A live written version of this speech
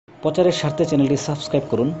প্রচারের স্বার্থে চ্যানেলটি সাবস্ক্রাইব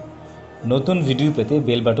করুন। নতুন ভিডিও পেতে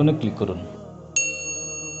বেল বাটনে ক্লিক করুন।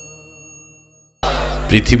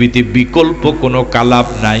 পৃথিবীতে বিকল্প কোনো কালাম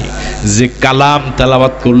নাই যে কালাম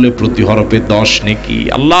তেলাওয়াত করলে প্রতি হরফে 10 নেকি।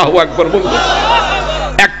 আল্লাহু আকবার বলুন।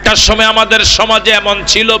 একটা সময় আমাদের সমাজে এমন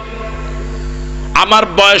ছিল, আমার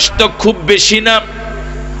বয়স তো খুব বেশি না,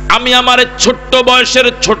 আমি আমার ছোট্ট বয়সের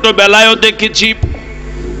ছোটবেলায়ও দেখেছি,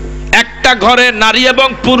 একটা ঘরে নারী এবং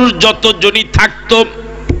পুরুষ যতজনই থাকতো,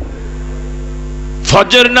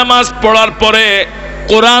 ফজর নামাজ পড়ার পরে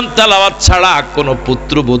কোরআন তেলাওয়াত ছাড়া কোনো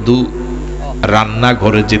পুত্রবধূ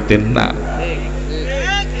রান্নাঘরে যেতেন না।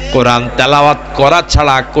 কোরআন তেলাওয়াত করা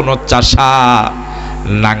ছাড়া কোনো চাষা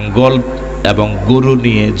নাঙ্গল এবং গরু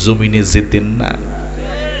নিয়ে জমিনে যেতেন না।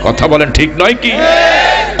 কথা বলেন ঠিক নয় কি?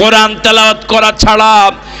 কোরআন তেলাওয়াত করা ছাড়া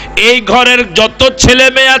এই ঘরের যত ছেলে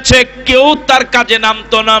মেয়ে আছে কেউ তার কাজে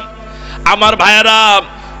নামতো না। আমার ভাইয়েরা,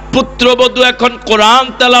 পুত্রবধূ এখন কোরআন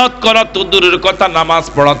তেলাওয়াত করা তো দূরের কথা, নামাজ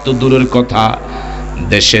পড়া তো দূরের কথা,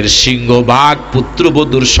 দেশের সিংহভাগ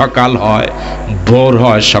পুত্রবধূর সকাল হয়, ভোর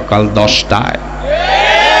হয় সকাল 10টায়।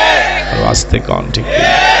 আস্তে কন ঠিক।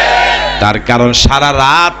 তার কারণ সারা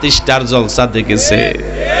রাত স্টার জলসা দেখেছে।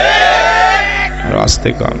 আস্তে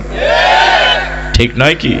কন ঠিক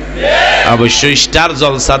নয় কি? অবশ্যই স্টার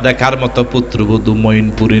জলসা দেখার মতো পুত্রবধূ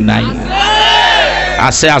মঈনপুরে নাই।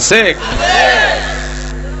 আছে আছে।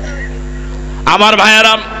 আমার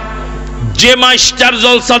ভাইয়েরা, যে মা স্টার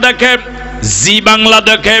জলসা দেখে, জি বাংলা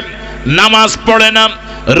দেখে, নামাজ পড়ে না,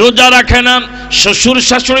 রোজা রাখে না, শ্বশুর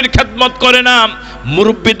শাশুড়ির খেদমত করে না,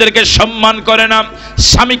 মুরব্বীদেরকে সম্মান করে না,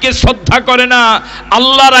 স্বামীকে শ্রদ্ধা করে না,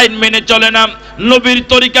 আল্লাহর আইন মেনে চলে না, নবীর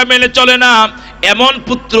তরিকা মেনে চলে না, এমন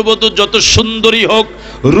পুত্রবধূ যত সুন্দরী হোক,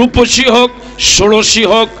 রূপসী হোক, ষোড়শী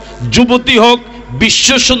হোক, যুবতী হোক, বিশ্ব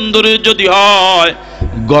সুন্দরী যদি হয়,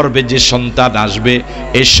 গর্বে যে সন্তান আসবে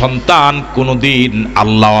এই সন্তান কোনোদিন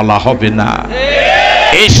আল্লাহওয়ালা হবে না।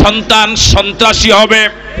 এই সন্তান সন্ত্রাসী হবে।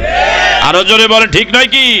 আরো জোরে বলে ঠিক নয়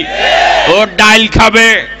কি? ও ডাইল খাবে,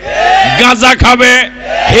 গাঁজা খাবে,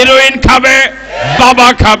 হেরোইন খাবে, বাবা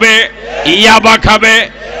খাবে, ইয়াবা খাবে,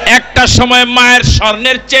 একটা সময় মায়ের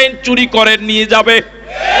স্বর্ণের চেইন চুরি করে নিয়ে যাবে।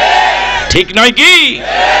 ঠিক নয় কি?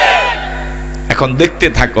 এখন দেখতে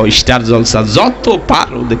থাকো স্টার জলসা, যত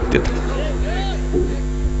পারো দেখতে থাকো।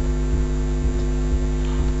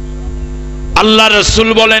 আল্লাহ রাসূল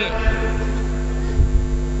বলেন,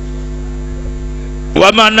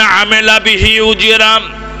 ওয়ামান আমিলা বিহি উজরাম,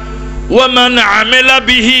 ওয়ামান আমিলা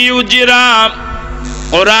বিহি উজরাম।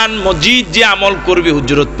 কোরআন মজিদ যে আমল করবে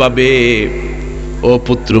উজরত পাবে। ও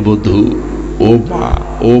পুত্রবধূ, ও মা,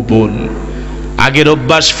 ও বোন, আগের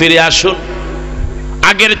অভ্যাস ফিরে আসুন,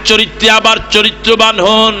 আগের চরিত্রে আবার চরিত্রবান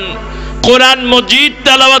হন, কোরআন মজিদ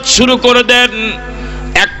তেলাওয়াত শুরু করে দেন।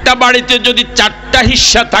 একটা বাড়িতে যদি 4টা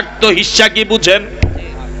হিস্সা থাকতো, হিস্সা কি বুঝেন?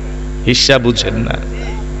 হিস্সা বুঝেন না?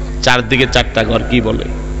 চারদিকে 4টা ঘর কি বলে?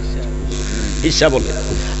 হিস্সা বলে।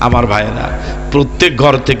 আমার ভাইরা, প্রত্যেক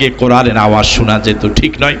ঘর থেকে কোরআনের আওয়াজ শোনা যেত,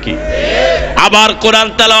 ঠিক নয় কি? আবার কোরআন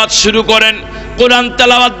তেলাওয়াত শুরু করেন, কোরআন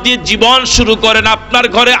তেলাওয়াত দিয়ে জীবন শুরু করেন, আপনার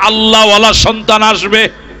ঘরে আল্লাহওয়ালা সন্তান আসবে।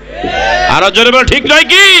 আরো জোরে বলে ঠিক নয়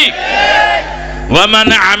কি? ওয়ামান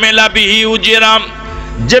আমিলা বিহি উজরাম,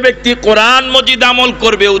 যে ব্যক্তি কোরআন মজিদ আমল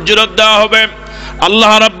করবে উজরত দেওয়া হবে।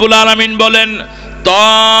 আল্লাহ রাব্বুল আলামিন বলেন,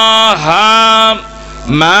 তাহা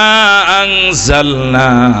মা আনজালনা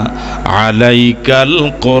আলাইকাল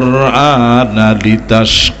কুরআনা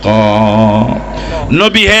লিতাশকা।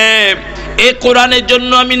 নবী হে, এই কোরআনের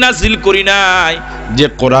জন্য আমি নাজিল করি নাই যে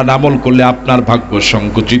কোরআন আমল করলে আপনার ভাগ্য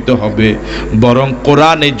সংকুচিত হবে, বরং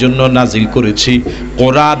কোরআনের জন্য নাজিল করেছি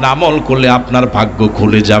কোরআন আমল করলে আপনার ভাগ্য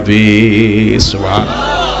খুলে যাবে।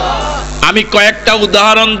 সুবহানাল্লাহ। আমি কয়েকটা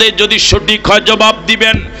উদাহরণ দেই, যদি সঠিক হয় জবাব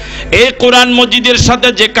দিবেন। এই কোরআন মজিদের সাথে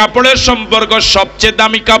যে কাপড়ের সম্পর্ক সবচেয়ে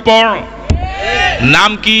দামি কাপড়,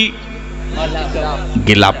 নাম কি?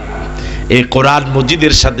 গিলাপ। এই কোরআন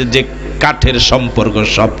মজিদের সাথে যে কাঠের সম্পর্ক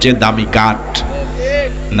সবচেয়ে দামি কাঠ,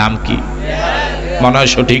 নাম কি? মনে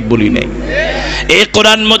হয় সঠিক বলি নাই। এই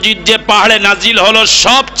কোরআন মজিদ যে পাহাড়ে নাজিল হলো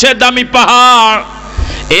সবচেয়ে দামি পাহাড়।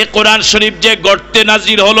 এই কোরআন শরীফ যে গর্তে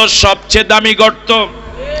নাজিল হলো সবচেয়ে দামি গর্ত।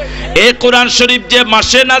 এই কোরআন শরীফ যে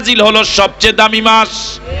মাসে নাজিল হলো সবচেয়ে দামি মাস।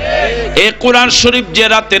 এই কোরআন শরীফ যে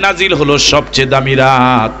রাতে নাজিল হলো সবচেয়ে দামি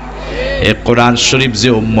রাত। এই কোরআন শরীফ যে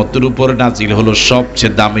উম্মতের উপর নাজিল হলো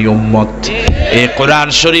সবচেয়ে দামি উম্মত। এই কোরআন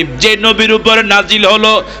শরীফ যে নবীর উপর নাজিল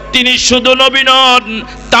হলো তিনি শুধু নবী নন,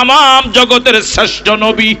 তামাম জগতের শ্রেষ্ঠ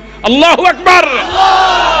নবী। আল্লাহু আকবার।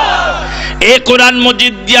 এই কোরআন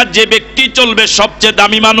মজিদ দিয়া যে ব্যক্তি চলবে সবচেয়ে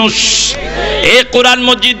দামি মানুষ। এই কোরআন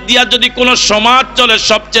মজিদ দিয়া যদি কোনো সমাজ চলে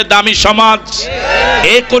সবচেয়ে দামি সমাজ।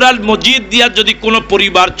 এই কোরআন মজিদ দিয়া যদি কোনো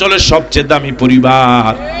পরিবার চলে সবচেয়ে দামি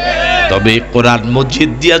পরিবার। তবে কোরআন মজিদ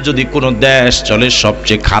দিয়া যদি কোনো দেশ চলে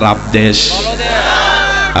সবচেয়ে খারাপ দেশ।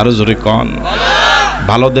 আরো জোরে কোন,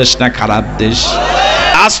 ভালো দেশ না খারাপ দেশ?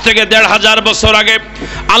 আজ থেকে ১৫০০ বছর আগে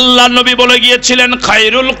আল্লাহ নবী বলে গিয়েছিলেন,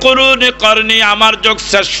 খায়রুল কুরুনি করনি, আমার যুগ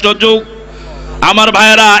শ্রেষ্ঠ যুগ। আমার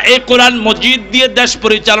ভাইয়েরা, এই কোরআন মজিদ দিয়ে দেশ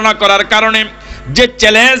পরিচালনা করার কারণে যে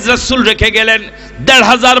চ্যালেঞ্জ রাসূল রেখে গেলেন,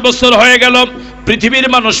 ১৫০০ বছর হয়ে গেল, পৃথিবীর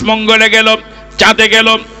মানুষ মঙ্গলে গেল, চাঁদে গেল,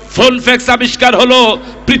 ফোন ফ্যাক্স আবিষ্কার হলো,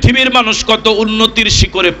 পৃথিবীর মানুষ কত উন্নতির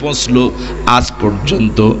শিখরে পৌঁছলো। আজ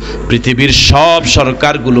পর্যন্ত পৃথিবীর সব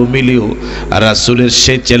সরকারগুলো মিলেও রাসূলের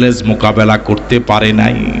সেই চ্যালেঞ্জ মোকাবেলা করতে পারে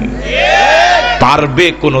নাই। পারবে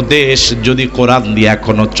কোন দেশ যদি কোরআন দিয়ে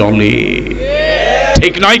এখনো চলে?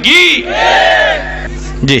 ঠিক নয় কি?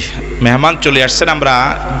 জি, মেহমান চলে আসছেন, আমরা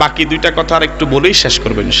বাকি দুইটা কথা আর একটু বলেই শেষ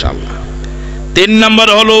করবো ইনশাআল্লাহ। ৩ নম্বর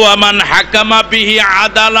হলো আমান হাকামা বিহি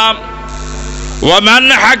আদালাম, ওয়ামান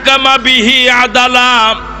হাকামা বিহি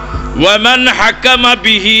আদালাম, ওয়ামান হাকামা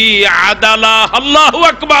বিহি আদালা। আল্লাহু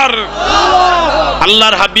আকবার।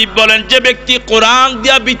 আল্লাহর হাবিব বলেন, যে ব্যক্তি কোরআন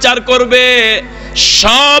দিয়া বিচার করবে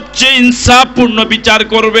সবচেয়ে ইনসাফপূর্ণ বিচার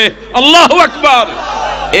করবে। আল্লাহু আকবার।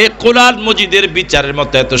 এই কোরআন মজিদের বিচারের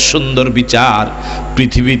মতো এত সুন্দর বিচার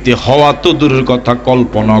পৃথিবীতে হওয়া তো দূরের কথা,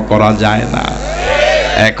 কল্পনা করা যায় না।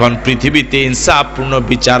 এখন পৃথিবীতে ইনসাফপূর্ণ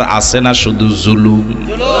বিচার আছে না? শুধু জুলুম।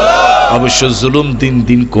 অবশ্য জুলুম দিন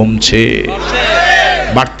দিন কমছে,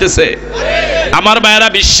 বাড়তেছে। আমার ভাইয়েরা,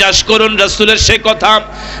 বিশ্বাস করুন রাসূলের সে কথা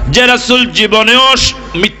যে রাসূল জীবনেও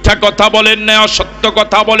মিথ্যা কথা বলেন নাই, অসত্য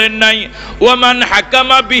কথা বলেন নাই। ওয়ামান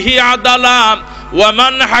হাকামা বিহি আদালাম,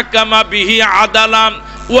 ওয়ামান হাকামা বিহি আদালাম,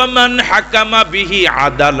 ওয়ামান হাকামা বিহি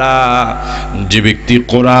আদালা। যে ব্যক্তি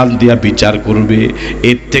কোরআন দিয়া বিচার করবে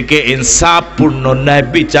এর থেকে ইনসাফপূর্ণ ন্যায়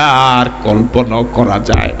বিচার কল্পনা করা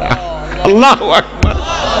যায় না। আল্লাহু আকবার।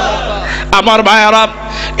 আমার ভাইয়ারা,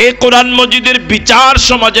 এই কোরআন মজিদের বিচার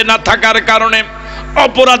সমাজে না থাকার কারণে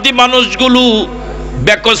অপরাধী মানুষগুলো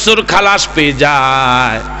বেকসুর খালাস পেয়ে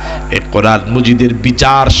যায়। এই কোরআন মজিদের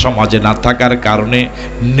বিচার সমাজে না থাকার কারণে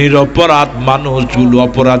নিরপরাধ মানুষগুলো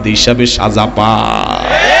অপরাধী হিসাবে সাজা পায়।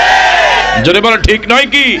 জোরে বলো, ঠিক নয়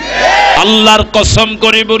কি? আল্লাহর কসম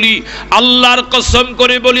করে বলি, আল্লাহর কসম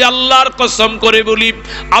করে বলি, আল্লাহর কসম করে বলি,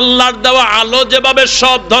 আল্লাহর দেওয়া আলো যেভাবে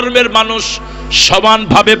সব ধর্মের মানুষ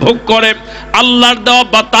সমানভাবে ভোগ করে, আল্লাহর দেওয়া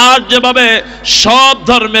বাতাস যেভাবে সব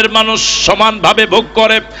ধর্মের মানুষ সমানভাবে ভোগ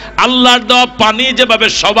করে, আল্লাহর দেওয়া পানি যেভাবে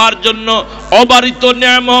সবার জন্য অবারিত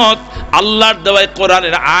নিয়ামত, আল্লাহর দেওয়া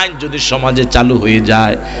কোরআনের আইন যদি সমাজে চালু হয়ে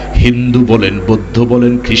যায়, হিন্দু বলেন, বৌদ্ধ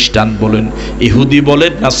বলেন, খ্রিস্টান বলেন, ইহুদি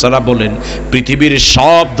বলেন, নাসারা বলেন, পৃথিবীর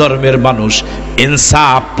সব ধর্মের মানুষ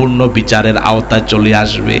ইনসাফপূর্ণ বিচারের আওতায় চলে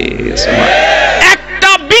আসবে।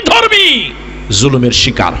 একটা বিধর্মী জুলুমের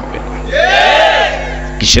শিকার হবে না।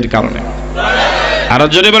 কিসের কারণে? আরো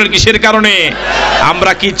জোরে বলেন, কিসের কারণে?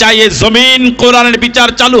 আমরা কি চাই এই জমিন কোরআনের বিচার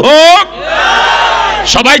চালু হোক?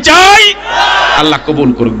 সবাই চাই। আল্লাহ কবুল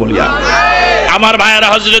করুক বলি। আমার ভাইয়েরা,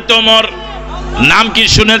 হযরত ওমর নাম কি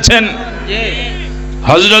শুনেছেন?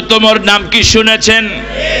 হযরত ওমর নাম কি শুনেছেন?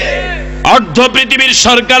 অর্ধ পৃথিবীর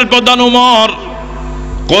সরকার প্রধান ওমর।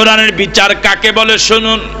 কোরআনের বিচার কাকে বলে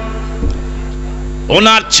শুনুন।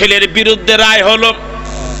 ওনার ছেলের বিরুদ্ধে রায় হলো,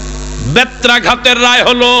 বেত্রাঘাতের রায়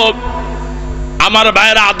হলো। আমার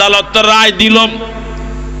ভাইয়েরা, আদালত রায় দিল,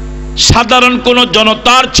 সাধারণ কোন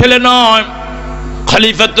জনতার ছেলে নয়,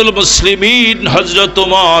 খলিফাতুল মুসলিমিন হযরত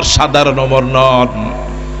ওমর, সাধারণ ওমর নন,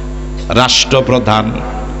 রাষ্ট্রপ্রধান,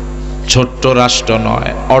 ছোট্ট রাষ্ট্র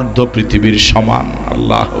নয়, অর্ধ পৃথিবীর সমান।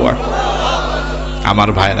 আল্লাহু আকবার। আমার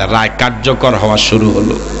ভাইরা, রায় কার্যকর হওয়া শুরু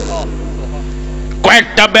হলো।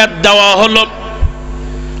 কয়েকটা বেদ দেওয়া হলো।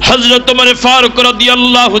 হযরত ওমর ফারুক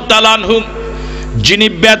রাদিয়াল্লাহু তাআলা আনহু যিনি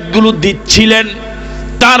বেদগুলো দিচ্ছিলেন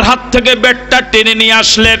তার হাত থেকে বেদটা টেনে নিয়ে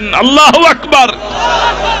আসলেন। আল্লাহু আকবার।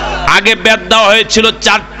 আগে বেদ দেওয়া হয়েছিল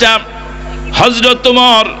 4টা। হযরত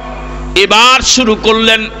ওমর এবার শুরু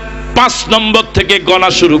করলেন 5 নম্বর থেকে গণা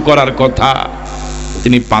শুরু করার কথা।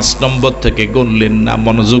 তিনি 5 নম্বর থেকে গণলেন না,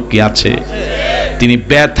 মনোযোগ কি আছে? তিনি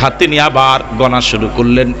বেদ হাতে নিয়ে আবার গণা শুরু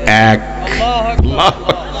করলেন 1।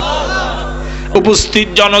 উপস্থিত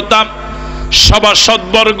জনতা,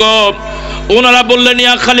 সভাসদবর্গ, ওনারা বললেন,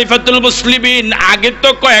 ইয়া খলিফাতুল মুসলিমিন, আগে তো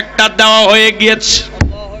কয়েকটা দেওয়া হয়ে গিয়েছে,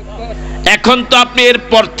 এখন তো আপনি এর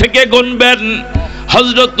পর থেকে গুনবেন।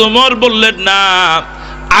 হযরত ওমর বললেন, না,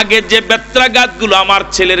 আগে যে বেত্রাঘাতগুলো আমার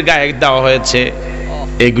ছেলের গায়ে দেওয়া হয়েছে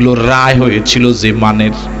এগুলো রায় হয়েছিল যে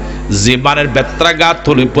মানের বেত্রাঘাত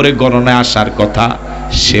হলে পরে গণনায় আসার কথা,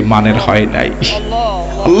 সে মানের হয় নাই।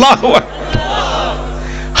 আল্লাহু আকবার।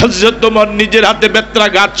 হযরত ওমর নিজের হাতে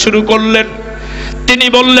বেত্রাঘাত শুরু করলেন। তিনি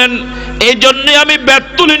বললেন, এই জন্য আমি বেত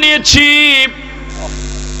তুলে নিয়েছি।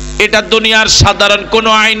 এটা দুনিয়ার সাধারণ কোনো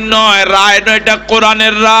আইন নয়, রায় নয়, এটা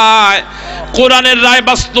কোরআনের রায়। কোরআনের রায়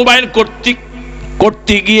বাস্তবায়ন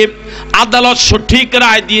করতে গিয়ে আদালত সঠিক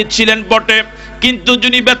রায় দিয়েছিলেন বটে, কিন্তু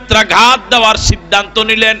যিনি বেত্রাঘাত দেওয়ার সিদ্ধান্ত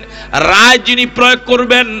নিলেন, রায় যিনি প্রয়োগ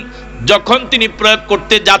করবেন, যখন তিনি প্রয়োগ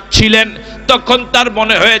করতে যাচ্ছিলেন তখন তার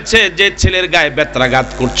মনে হয়েছে যে ছেলের গায়ে বেত্রাঘাত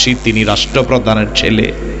করছি তিনি রাষ্ট্রপ্রধানের ছেলে।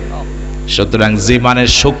 সুতরাং যে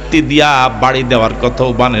মানের শক্তি দিয়া বাড়ি দেওয়ার কথা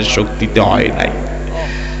ও মানের শক্তিতে হয় নাই।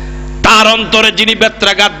 তার অন্তরে যিনি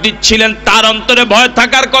বেত্রাঘাত দিচ্ছিলেন তার অন্তরে ভয়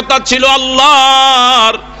থাকার কথা ছিল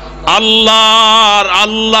আল্লাহর। আল্লাহর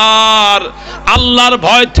আল্লাহর আল্লাহর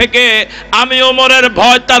ভয় থেকে আমি ওমরের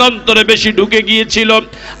ভয় তার অন্তরে বেশি ঢুকে গিয়েছিল।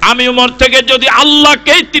 আমি ওমর থেকে যদি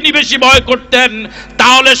আল্লাহকেই তিনি বেশি ভয় করতেন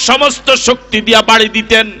তাহলে সমস্ত শক্তি দিয়া বাড়ি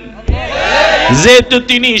দিতেন। যেহেতু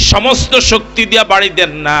তিনি সমস্ত শক্তি দিয়া বাড়ি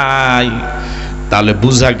দেন নাই, তাহলে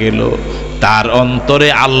বোঝা গেল তার অন্তরে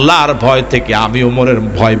আল্লাহর ভয় থেকে আমি ওমরের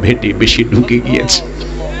ভয় বেশি ঢুকে গিয়েছে।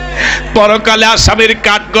 পরকালে আসামির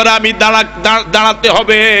কাঠগড়া আমি দাঁড়াতে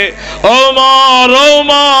হবে। ওমর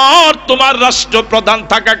ওমর, তোমার রাষ্ট্রপ্রধান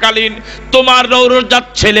থাকাকালীন তোমার রৌরজাত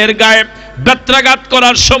ছেলের গায়ে বেত্রাঘাত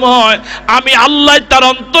করার সময় আমি আল্লাহ তার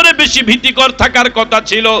অন্তরে বেশি ভীতিকর থাকার কথা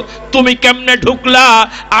ছিল, তুমি কেমনে ঢুকলা?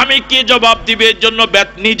 আমি কি জবাব দিবে? এর জন্য বেত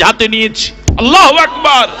নিজ হাতে নিয়েছি। আল্লাহু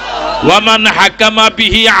আকবার। ওয়ামান হাকামা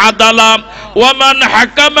বিহি আদালা, ওয়ামান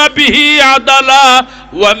হাকামা বিহি আদালা,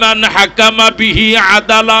 ওয়ামান হাকামা বিহি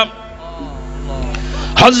আদালা।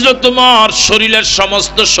 হযরত ওমর শরীরের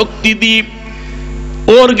সমস্ত শক্তি দিয়ে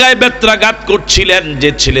ওর গায়ে বেত্রাঘাত করছিলেন। যে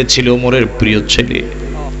ছেলে ছিল ওমরের প্রিয় ছেলে,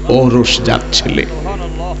 ওরসজাত ছেলে,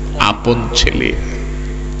 আপন ছেলে।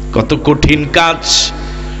 কত কঠিন কাজ।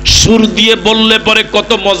 সুর দিয়ে বললে পরে কত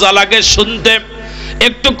মজা লাগে শুনতে।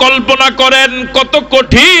 একটু কল্পনা করেন কত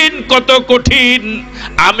কঠিন, কত কঠিন।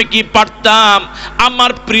 আমি কি পারতাম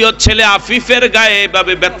আমার প্রিয় ছেলে আফিফের গায়ে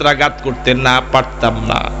এভাবে বেত্রাঘাত করতে? না, পারতাম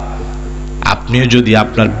না। আপনিও যদি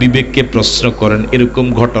আপনার বিবেককে প্রশ্ন করেন, এরকম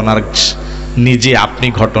ঘটনার নিজে আপনি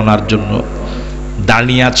ঘটনার জন্য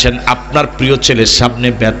দাঁড়িয়ে আছেন, আপনার প্রিয় ছেলের সামনে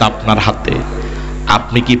বেত আপনার হাতে,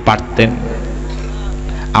 আপনি কি পারতেন?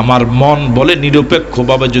 আমার মন বলে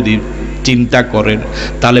নিরপেক্ষভাবে যদি চিন্তা করেন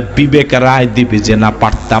তাহলে বিবেক রায় দিবে যে না,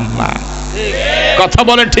 পারতাম না। কথা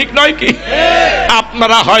বলে ঠিক নয় কি?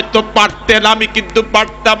 আপনারা হয়তো পারতেন, আমি কিন্তু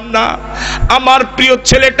পারতাম না। আমার প্রিয়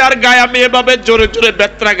ছেলেটার গায়ে আমি এভাবে জোরে জোরে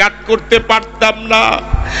বেত্রাঘাত করতে পারতাম না।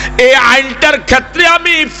 এই আইনটার ক্ষেত্রে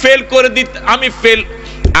আমি ফেল করে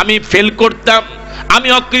আমি ফেল করতাম, আমি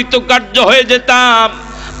অকৃতকার্য হয়ে যেতাম।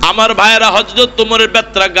 আমার ভাইয়েরা, হযরত ওমরের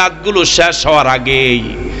বেত্রাঘাতগুলো শেষ হওয়ার আগেই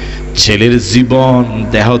ছেলের জীবন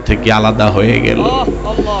দেহ থেকে আলাদা হয়ে গেল।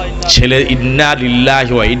 ছেলের ইন্না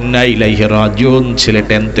লিল্লাহি ওয়া ইন্না ইলাইহি রাজিউন,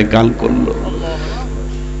 ছেলেটা ইন্তেকাল করলো।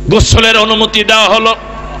 গোসলের অনুমতি দেওয়া হলো,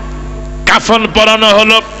 কাফন পরানো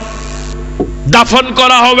হলো, দাফন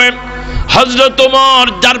করা হবে। হযরত ওমর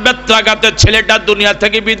যার বেত্রাঘাতে ছেলেটা দুনিয়া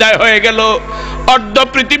থেকে বিদায় হয়ে গেল, অর্ধ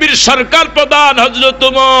পৃথিবীর সরকার প্রধান হযরত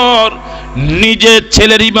ওমর নিজে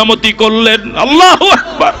ছেলের ইমামতি করলেন। আল্লাহু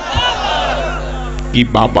আকবার। কি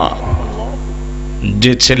বাবা!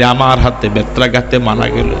 যে ছেলে আমার হাতে বেত্রাঘাতে মারা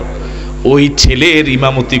গেল, ওই ছেলের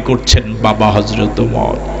ইমামতি করছেন বাবা হযরত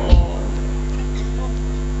ওমর।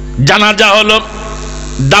 জানাজা হলো,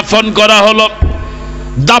 দাফন করা হলো।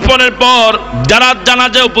 দাফনের পর যারা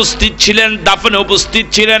জানাজায় উপস্থিত ছিলেন, দাফনে উপস্থিত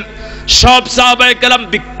ছিলেন, সব সাহাবায়ে কেরাম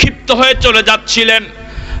বিক্ষিপ্ত হয়ে চলে যাচ্ছিলেন।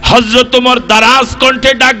 হযরত ওমর দারাজ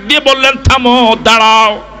কণ্ঠে ডাক দিয়ে বললেন, থামো,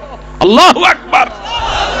 দাঁড়াও। আল্লাহু আকবার।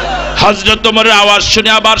 হযরত ওমরের আওয়াজ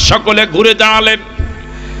শুনে আবার সকলে ঘুরে দাঁড়ালেন।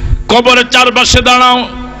 কবরের চারপাশে দাঁড়াও।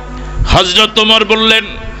 হযরত ওমর বললেন,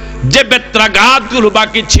 যে বেত্রাঘাতগুলো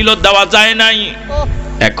বাকি ছিল দেওয়া যায় নাই,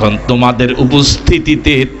 এখন তোমাদের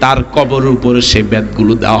উপস্থিতিতে তার কবর উপরে সে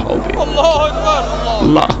বেতগুলো দেওয়া হবে।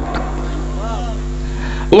 আল্লাহ।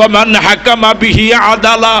 ওয়ামান হাকামা বিহি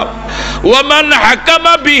আদালা, ওয়ামান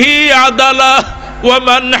হাকামা বিহি আদালা,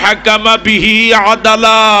 ওয়ামান হাকামা বিহি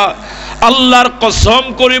আদালা। আল্লাহর কসম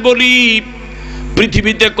করে বলি,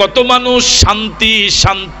 পৃথিবীতে কত মানুষ শান্তি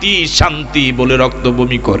শান্তি শান্তি বলে রক্ত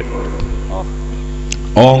বমি করে।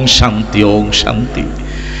 ওং শান্তি, ওং শান্তি,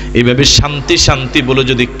 এইভাবে শান্তি শান্তি বলে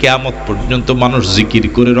যদি কিয়ামত পর্যন্ত মানুষ জিকির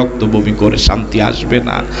করে রক্ত বমি করে, শান্তি আসবে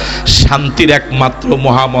না। শান্তির একমাত্র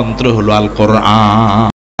মহামন্ত্র হলো আল কোরআন।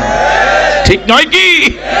 ঠিক নয় কি?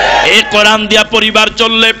 এই কোরআন দিয়া পরিবার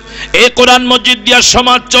চললে, এই কোরআন মসজিদ দিয়া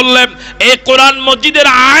সমাজ চললে, এই কোরআন মসজিদের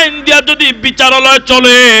আইন দিয়া যদি বিচারালয়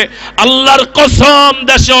চলে, আল্লাহর কসম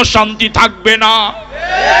দেশে অশান্তি থাকবে না।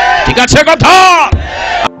 ঠিক আছে কথা?